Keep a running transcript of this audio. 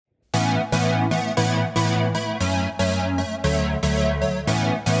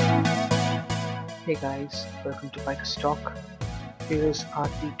Hey guys, welcome to Bike Stock. Here's our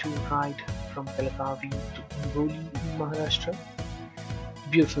day 2 ride from Belgavi to Amboli in Maharashtra.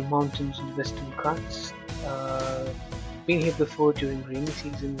 Beautiful mountains in the Western Ghats. Been here before during rainy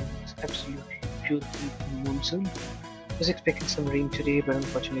season. It's absolutely beautiful in monsoon. Was expecting some rain today, but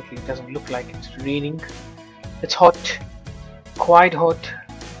unfortunately it doesn't look like it's raining. It's hot, quite hot,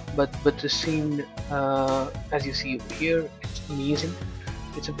 but the scene, as you see over here, it's amazing.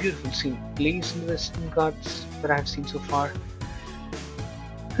 It's a beautiful scenic place in the Western Ghats that I've seen so far.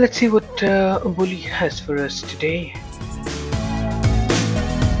 Let's see what Amboli has for us today.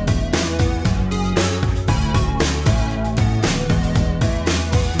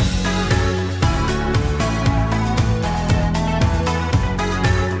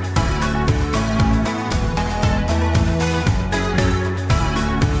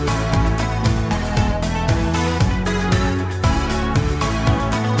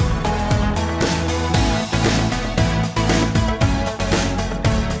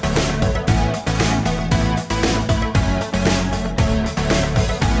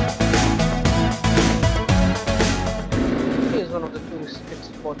 One of the tourist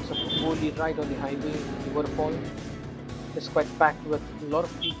spots of Amboli, right on the highway. The waterfall is quite packed with a lot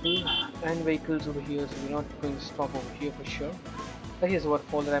of people and vehicles over here, so we're not going to stop over here for sure. But here's the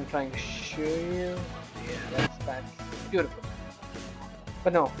waterfall that I'm trying to show you. Yeah, that's beautiful.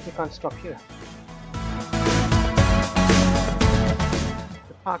 But no, we can't stop here.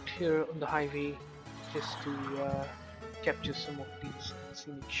 We're parked here on the highway just to capture some of these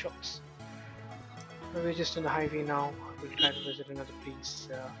scenic shots. We're just on the highway now. We'll try to visit another place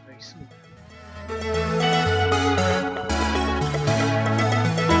very soon.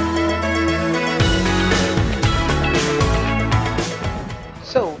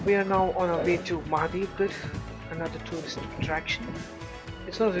 So we are now on our way to Ghat, another tourist attraction.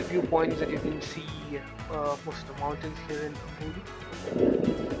 It's one of the viewpoints that you can see most of the mountains here in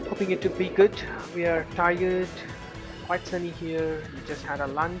Amboli. Hoping it to be good. We are tired, quite sunny here. We just had our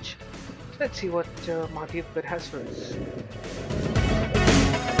lunch. Let's see what Ghat has for us.